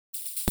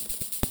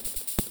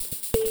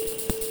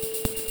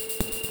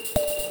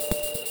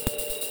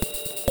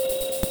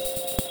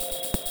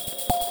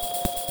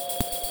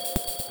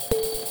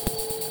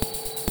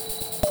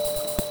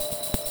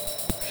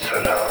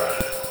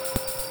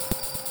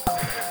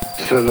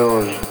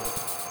Solange.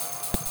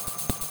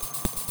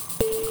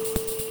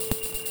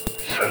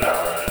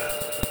 Solange.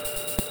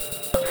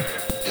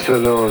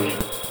 Solange.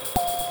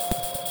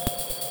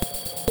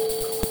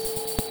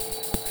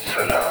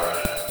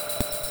 Solange.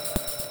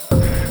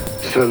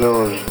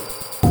 Solange.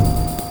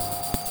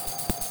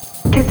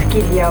 Qu'est-ce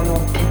qu'il y a, mon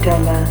petit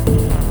Alain?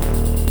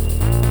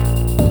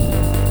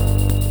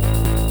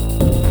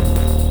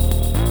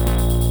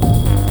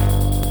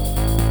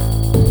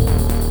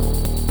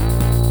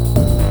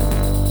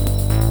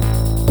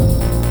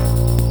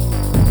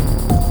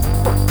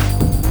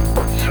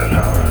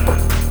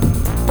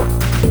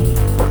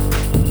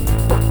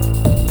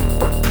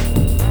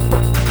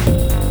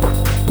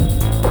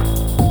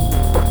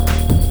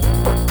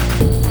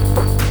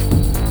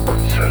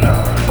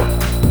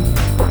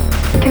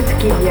 Qu'est-ce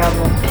qu'il y a,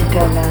 mon petit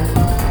Alain?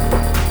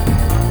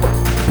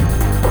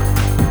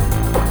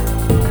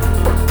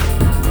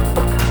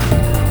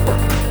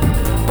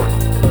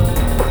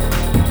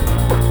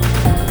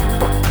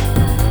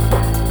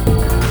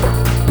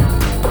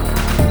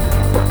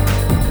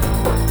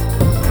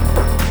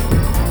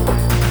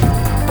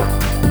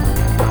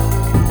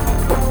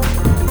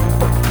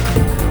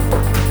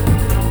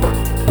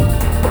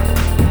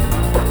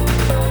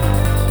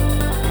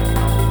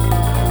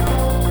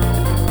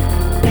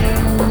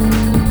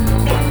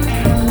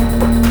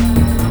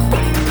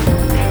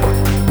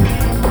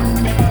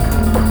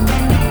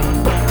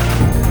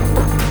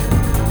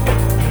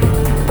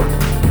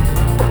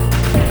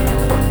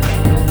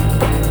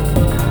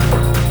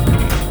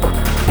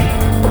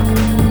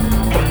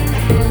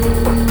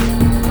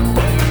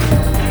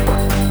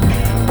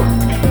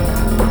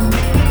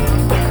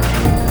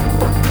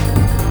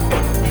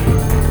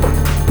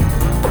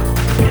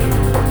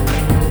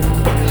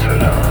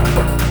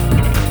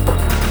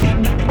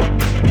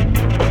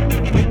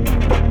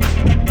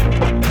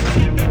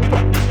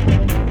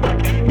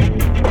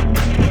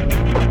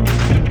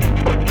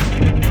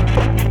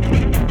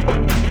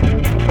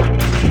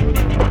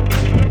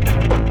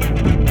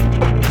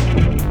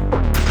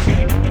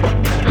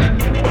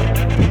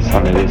 S'en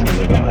aller sans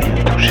devoir rien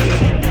toucher.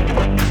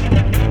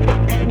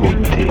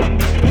 Beauté,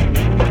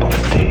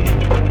 bonté,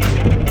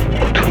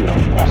 tout leur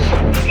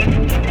mensonge.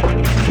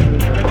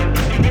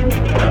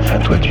 Enfin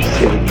toi tu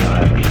sais les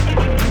miracles.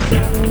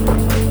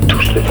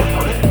 Touche-le de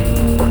près.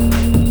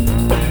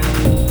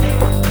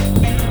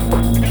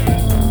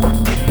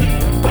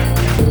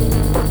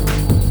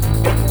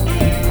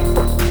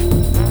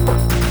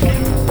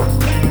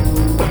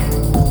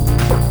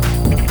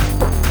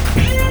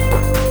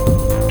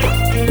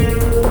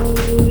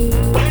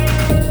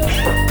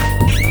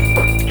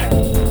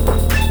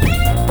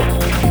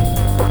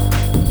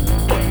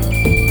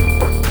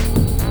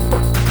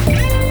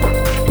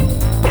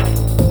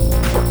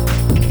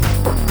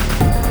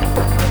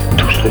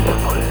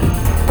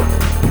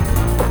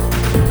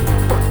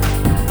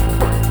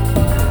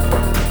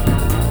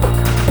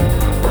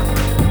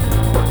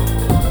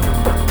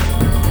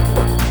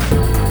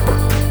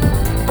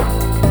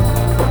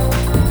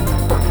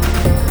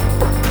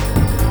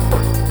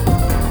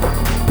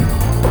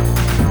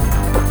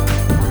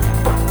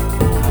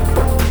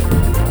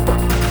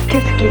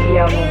 Qu'est-ce qu'il y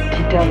a, mon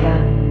petit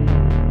Alain?